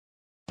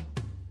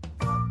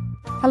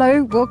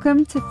Hello,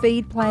 welcome to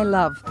Feed, Play,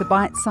 Love, the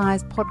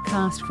bite-sized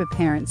podcast for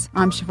parents.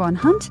 I'm Siobhan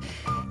Hunt.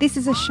 This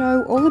is a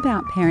show all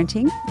about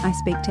parenting. I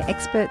speak to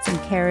experts and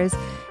carers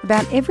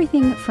about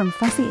everything from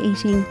fussy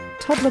eating,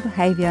 toddler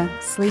behaviour,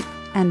 sleep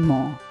and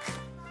more.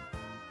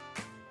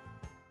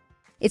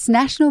 It's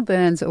National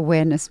Burns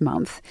Awareness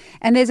Month,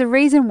 and there's a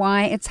reason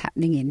why it's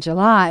happening in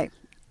July.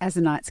 As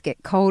the nights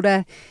get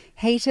colder,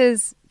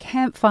 heaters,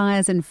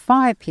 campfires and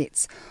fire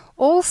pits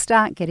all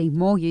start getting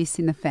more use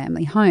in the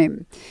family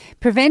home.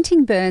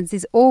 Preventing burns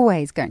is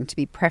always going to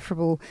be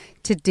preferable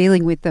to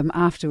dealing with them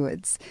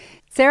afterwards.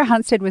 Sarah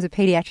Hunstead was a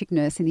paediatric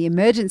nurse in the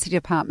emergency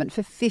department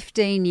for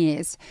 15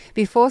 years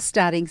before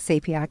starting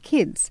CPR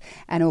Kids,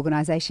 an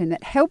organisation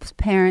that helps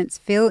parents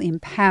feel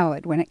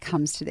empowered when it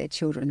comes to their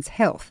children's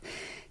health.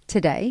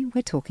 Today,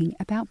 we're talking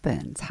about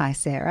burns. Hi,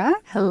 Sarah.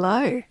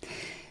 Hello.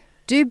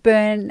 Do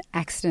burn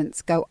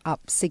accidents go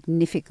up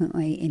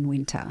significantly in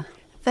winter?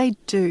 They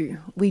do.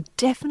 We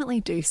definitely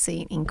do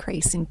see an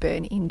increase in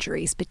burn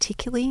injuries,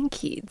 particularly in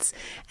kids.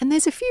 And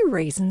there's a few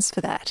reasons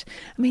for that.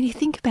 I mean, you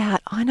think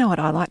about, I know what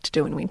I like to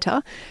do in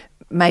winter.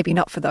 Maybe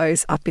not for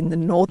those up in the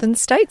northern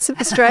states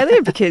of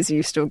Australia because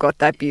you've still got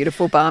that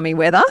beautiful balmy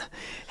weather.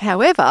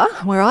 However,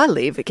 where I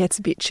live, it gets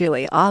a bit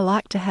chilly. I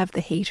like to have the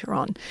heater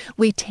on.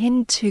 We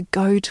tend to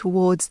go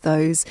towards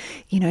those,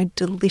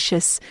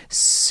 delicious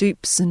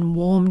soups and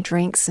warm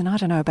drinks. And I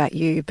don't know about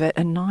you, but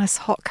a nice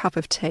hot cup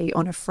of tea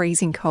on a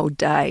freezing cold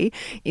day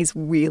is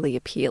really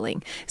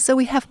appealing. So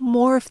we have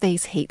more of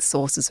these heat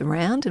sources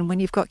around. And when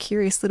you've got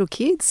curious little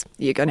kids,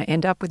 you're going to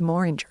end up with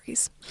more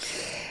injuries.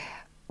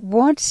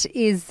 What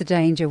is the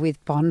danger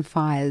with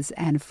bonfires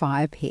and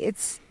fire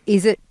pits?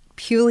 Is it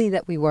purely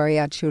that we worry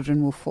our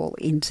children will fall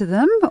into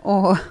them,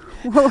 or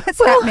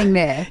what's happening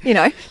there?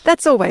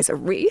 That's always a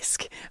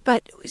risk.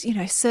 But,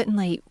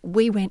 certainly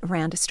we went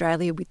around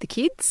Australia with the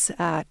kids,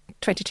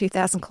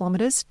 22,000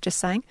 kilometres, just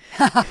saying.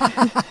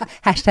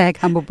 Hashtag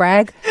humble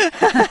brag.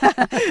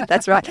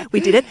 That's right. We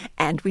did it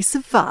and we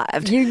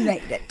survived. You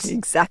made it.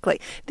 Exactly.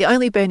 The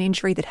only burn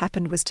injury that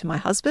happened was to my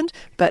husband,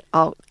 but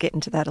I'll get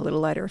into that a little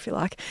later if you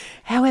like.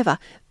 However,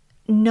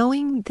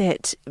 knowing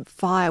that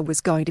fire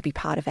was going to be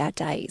part of our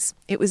days,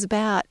 it was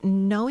about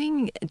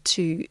knowing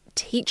to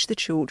teach the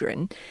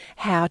children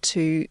how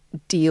to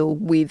deal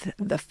with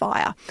the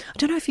fire. I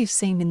don't know if you've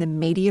seen in the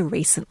media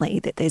recently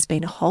that there's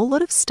been a whole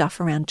lot of stuff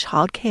around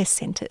childcare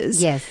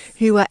centres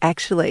who are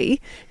actually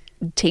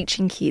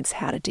teaching kids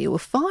how to deal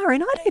with fire.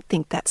 And I don't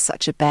think that's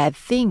such a bad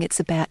thing. It's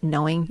about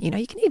knowing, you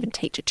can even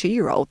teach a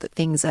 2-year-old that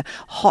things are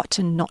hot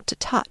and not to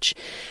touch.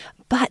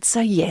 But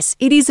so yes,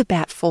 it is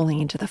about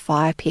falling into the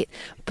fire pit.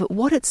 But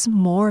what it's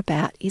more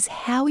about is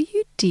how are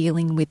you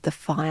dealing with the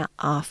fire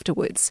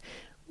afterwards?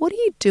 What are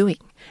you doing?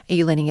 Are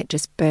you letting it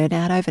just burn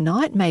out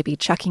overnight, maybe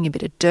chucking a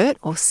bit of dirt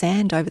or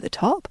sand over the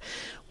top?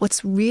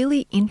 What's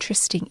really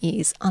interesting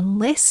is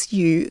unless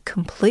you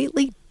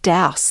completely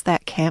douse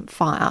that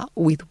campfire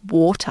with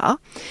water,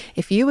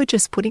 if you were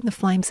just putting the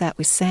flames out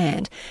with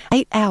sand,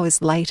 8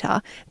 hours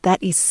later,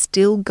 that is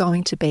still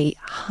going to be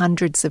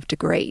hundreds of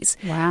degrees.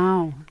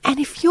 Wow. And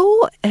if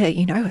you're,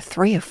 a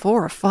 3 or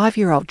 4 or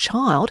 5-year-old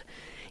child,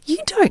 you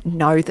don't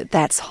know that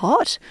that's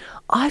hot.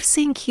 I've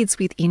seen kids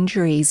with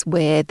injuries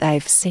where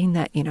they've seen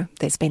that,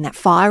 there's been that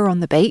fire on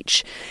the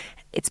beach,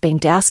 it's been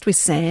doused with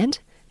sand.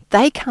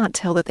 They can't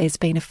tell that there's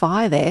been a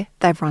fire there.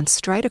 They've run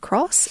straight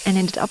across and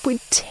ended up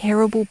with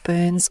terrible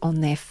burns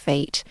on their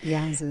feet.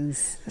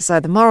 Yowzers. So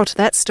the moral to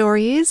that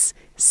story is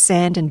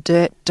sand and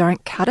dirt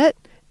don't cut it.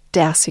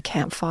 Douse your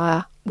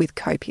campfire with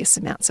copious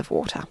amounts of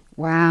water.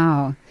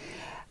 Wow.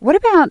 What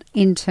about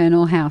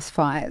internal house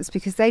fires?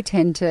 Because they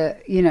tend to,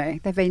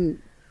 they've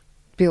been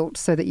built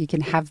so that you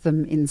can have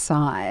them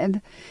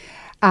inside.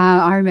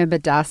 I remember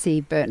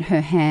Darcy burnt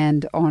her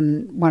hand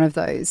on one of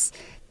those.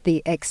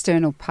 The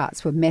external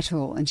parts were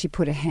metal and she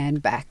put her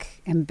hand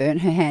back and burnt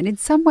her hand. In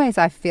some ways,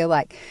 I feel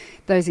like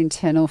those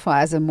internal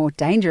fires are more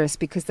dangerous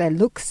because they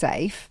look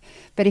safe.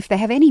 But if they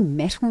have any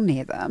metal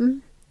near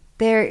them,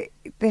 they're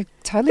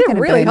totally going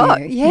to really burn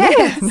hot. you.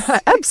 Yes. Yeah, no,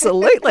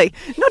 absolutely.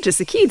 Not just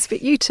the kids,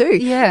 but you too.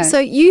 Yeah. So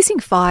using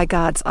fire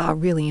guards are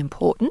really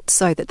important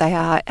so that they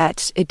are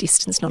at a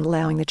distance, not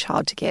allowing the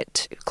child to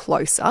get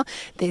closer.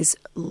 There's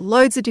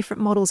loads of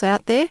different models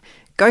out there.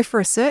 Go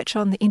for a search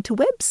on the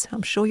interwebs.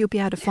 I'm sure you'll be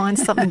able to find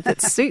something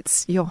that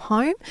suits your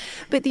home.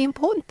 But the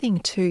important thing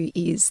too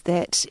is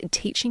that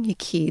teaching your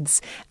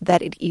kids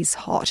that it is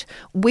hot.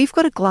 We've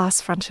got a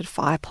glass-fronted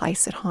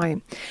fireplace at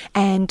home.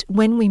 And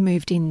when we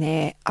moved in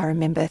there, I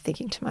remember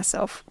thinking to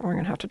myself, we're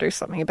going to have to do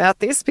something about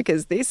this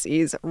because this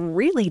is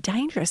really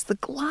dangerous. The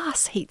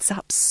glass heats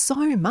up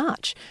so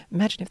much.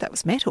 Imagine if that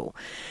was metal.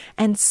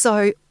 And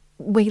so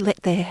we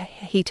let the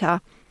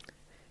heater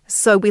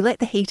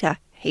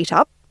heat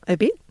up a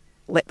bit.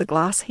 Let the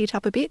glass heat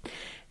up a bit,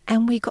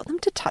 and we got them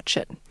to touch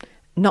it.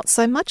 Not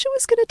so much it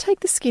was going to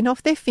take the skin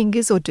off their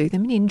fingers or do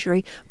them an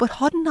injury, but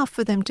hot enough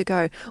for them to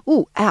go,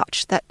 oh,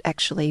 ouch, that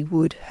actually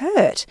would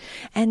hurt.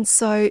 And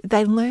so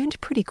they learned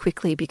pretty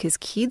quickly because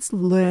kids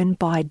learn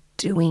by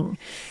doing.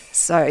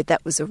 So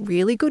that was a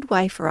really good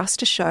way for us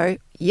to show,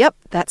 yep,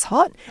 that's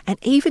hot. And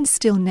even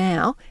still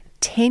now,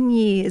 10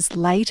 years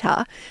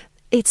later,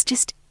 it's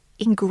just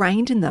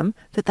ingrained in them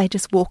that they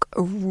just walk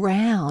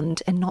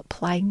around and not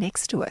play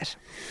next to it.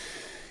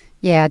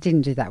 Yeah, I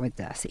didn't do that with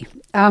Darcy.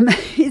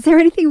 Is there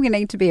anything we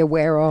need to be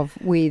aware of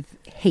with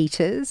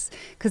heaters?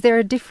 Because there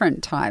are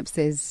different types.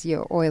 There's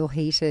your oil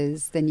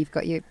heaters, then you've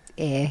got your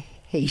air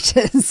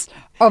heaters.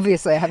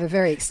 Obviously, I have a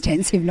very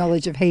extensive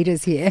knowledge of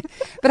heaters here,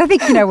 but I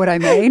think you know what I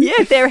mean.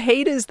 Yeah, they're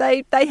heaters.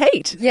 They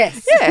heat.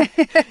 Yes. Yeah,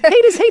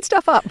 heaters heat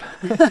stuff up.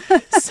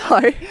 So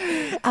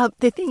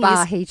the thing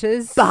Bar is...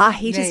 heaters. Bar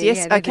heaters,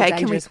 yes. Yeah, okay, the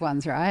dangerous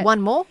ones, right? One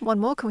more?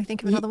 Can we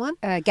think of another one?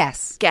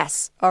 Gas.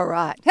 Gas. All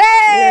right.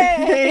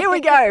 Hey! Here we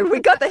go.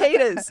 We got the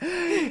heaters.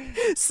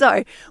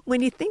 So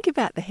when you think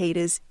about the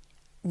heaters,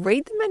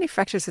 read the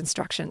manufacturer's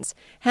instructions.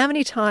 How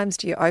many times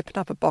do you open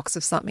up a box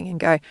of something and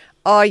go,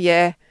 oh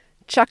yeah,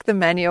 chuck the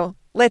manual,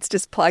 let's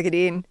just plug it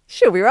in.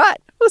 She'll be right.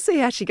 We'll see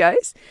how she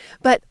goes.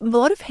 But a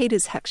lot of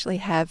heaters actually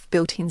have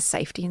built-in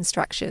safety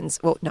instructions.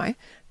 Well, no,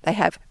 they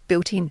have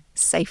built-in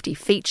safety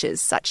features,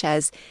 such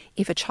as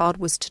if a child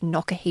was to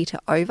knock a heater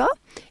over,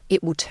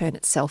 it will turn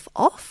itself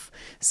off.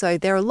 So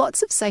there are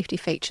lots of safety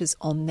features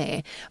on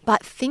there.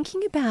 But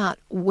thinking about,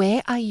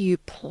 where are you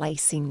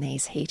placing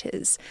these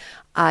heaters?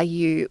 Are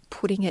you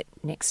putting it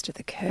next to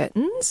the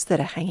curtains that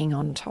are hanging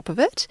on top of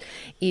it?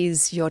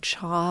 Is your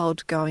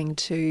child going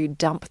to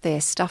dump their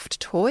stuffed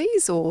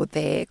toys or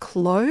their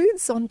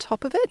clothes on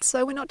top of it?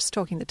 So we're not just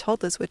talking the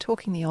toddlers, we're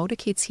talking the older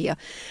kids here.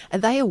 Are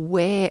they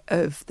aware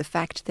of the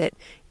fact that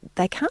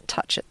they can't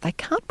touch it, they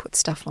can't put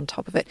stuff on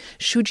top of it?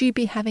 Should you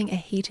be having a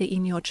heater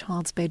in your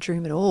child's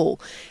bedroom at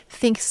all?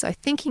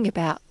 Thinking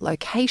about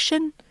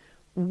location,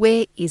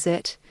 where is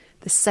it,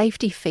 the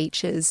safety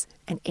features,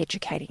 and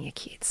educating your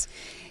kids.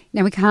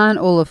 Now, we can't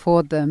all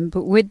afford them,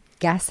 but would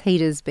gas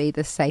heaters be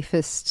the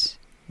safest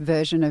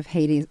version of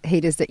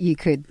heaters that you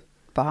could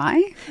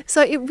buy?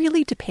 So it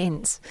really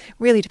depends.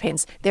 Really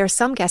depends. There are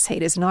some gas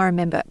heaters, and I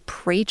remember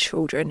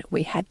pre-children,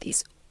 we had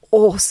this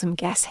awesome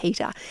gas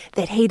heater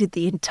that heated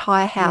the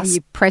entire house. Yeah,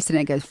 you press it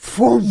and it goes,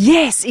 Phoom.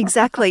 Yes,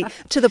 exactly.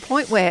 To the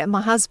point where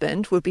my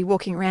husband would be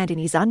walking around in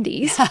his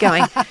undies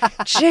going,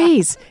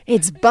 geez,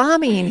 it's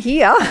balmy in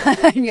here.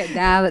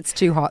 Now that's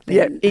too hot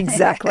then. Yeah,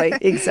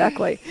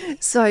 exactly.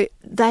 So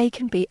they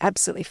can be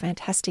absolutely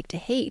fantastic to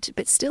heat,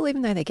 but still,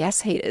 even though they're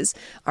gas heaters,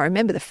 I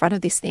remember the front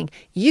of this thing,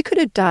 you could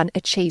have done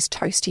a cheese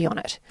toastie on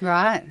it.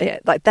 Right. Yeah,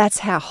 like that's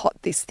how hot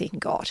this thing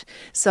got.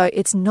 So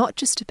it's not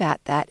just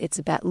about that. It's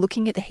about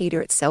looking at the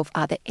heater itself.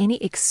 Are there any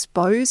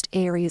exposed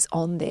areas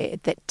on there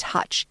that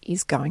touch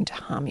is going to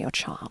harm your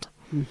child?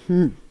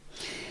 Mm-hmm.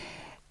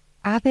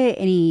 Are there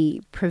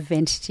any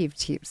preventative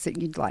tips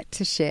that you'd like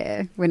to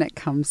share when it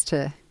comes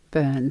to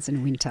burns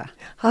and winter?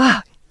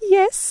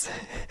 Yes,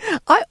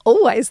 I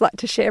always like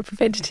to share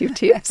preventative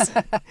tips.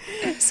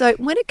 So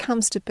when it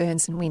comes to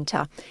burns in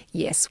winter,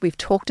 yes, we've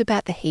talked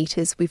about the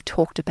heaters, we've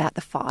talked about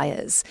the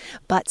fires,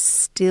 but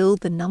still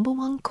the number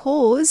one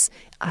cause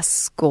are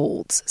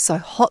scalds, so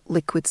hot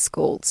liquid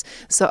scalds.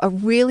 So I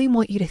really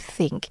want you to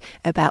think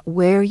about,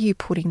 where are you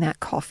putting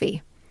that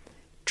coffee?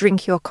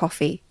 Drink your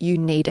coffee. You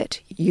need it.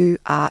 You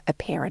are a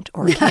parent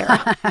or a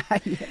carer.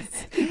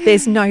 Yes.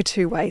 There's no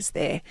two ways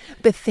there.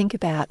 But think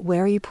about,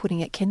 where are you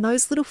putting it? Can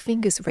those little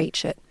fingers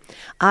reach it?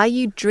 Are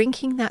you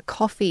drinking that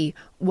coffee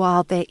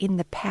while they're in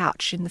the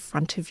pouch in the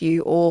front of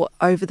you or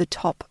over the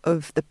top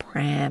of the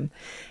pram?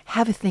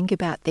 Have a think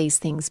about these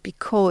things,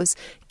 because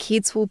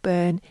kids will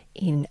burn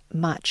in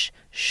much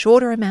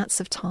shorter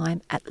amounts of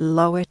time at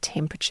lower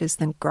temperatures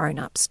than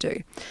grown-ups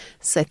do.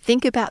 So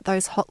think about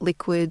those hot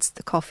liquids,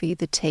 the coffee,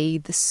 the tea,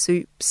 the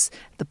soups,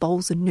 the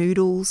bowls of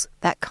noodles,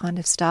 that kind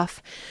of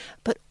stuff.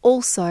 But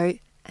also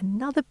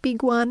another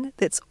big one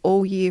that's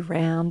all year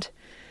round,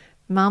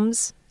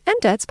 mums and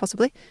dads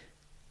possibly,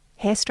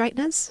 hair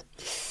straighteners.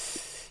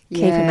 Keep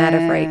them out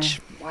of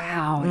reach.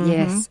 Wow,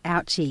 yes,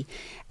 ouchie.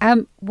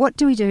 What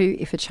do we do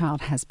if a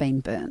child has been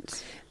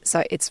burnt?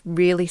 So it's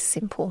really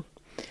simple.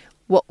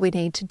 What we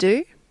need to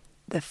do,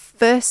 the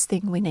first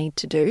thing we need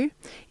to do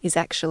is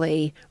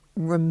actually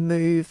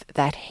remove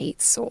that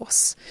heat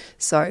source.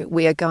 So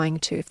we are going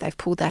to, if they've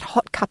pulled that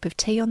hot cup of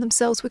tea on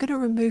themselves, we're going to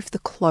remove the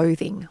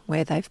clothing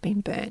where they've been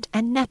burnt,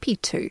 and nappy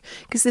too,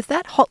 because if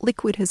that hot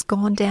liquid has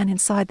gone down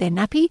inside their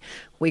nappy,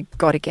 we've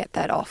got to get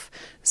that off.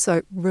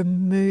 So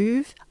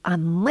remove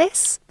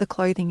unless the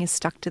clothing is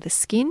stuck to the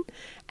skin,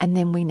 and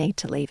then we need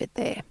to leave it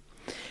there.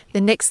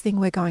 The next thing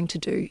we're going to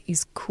do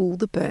is cool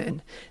the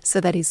burn. So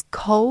that is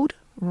cold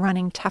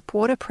running tap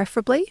water,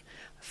 preferably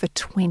for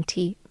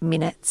 20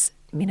 minutes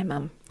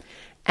minimum.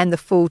 And the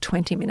full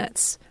 20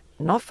 minutes,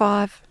 not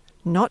 5,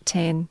 not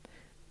 10,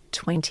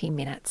 20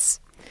 minutes.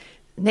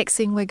 Next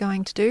thing we're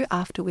going to do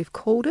after we've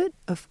cooled it,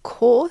 of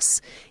course,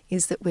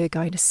 is that we're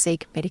going to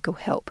seek medical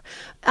help.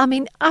 I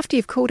mean, after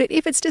you've cooled it,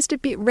 if it's just a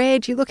bit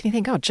red, you look and you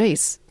think, oh,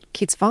 geez,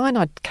 kid's fine.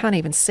 I can't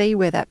even see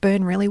where that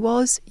burn really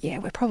was. Yeah,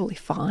 we're probably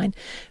fine.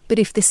 But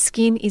if the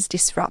skin is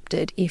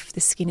disrupted, if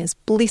the skin is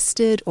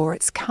blistered or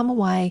it's come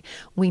away,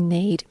 we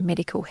need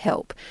medical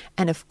help.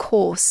 And of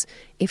course,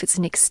 if it's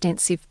an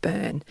extensive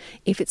burn,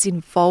 if it's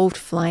involved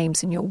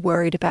flames and you're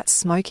worried about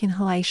smoke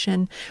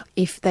inhalation,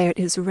 if there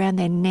is around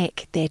their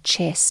neck, their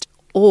chest,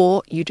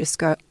 or you just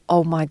go,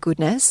 oh my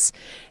goodness,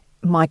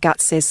 my gut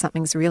says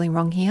something's really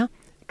wrong here,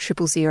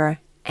 000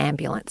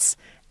 ambulance.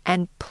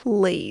 And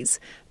please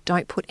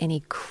don't put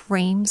any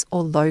creams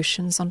or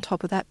lotions on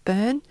top of that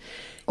burn.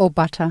 Or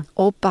butter.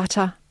 Or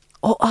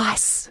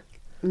ice.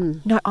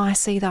 No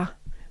ice either.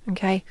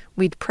 Okay?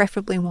 We'd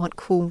preferably want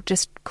cool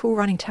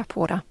running tap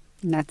water.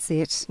 And that's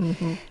it.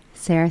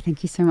 Sarah,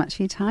 thank you so much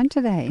for your time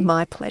today.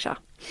 My pleasure.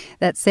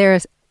 That's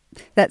Sarah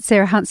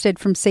Hunstead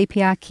from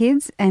CPR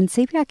Kids, and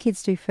CPR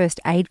Kids do first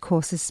aid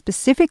courses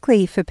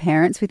specifically for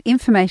parents with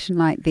information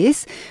like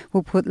this.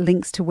 We'll put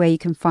links to where you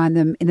can find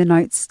them in the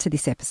notes to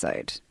this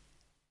episode.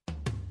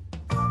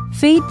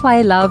 Feed,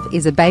 Play, Love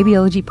is a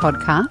babyology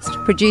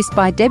podcast produced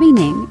by Debbie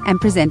Ning and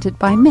presented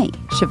by me,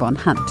 Siobhan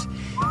Hunt.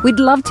 We'd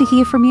love to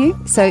hear from you,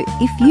 so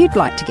if you'd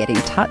like to get in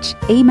touch,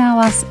 email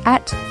us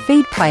at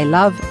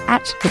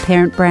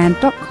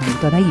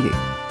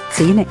feedplaylove@theparentbrand.com.au.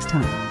 See you next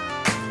time.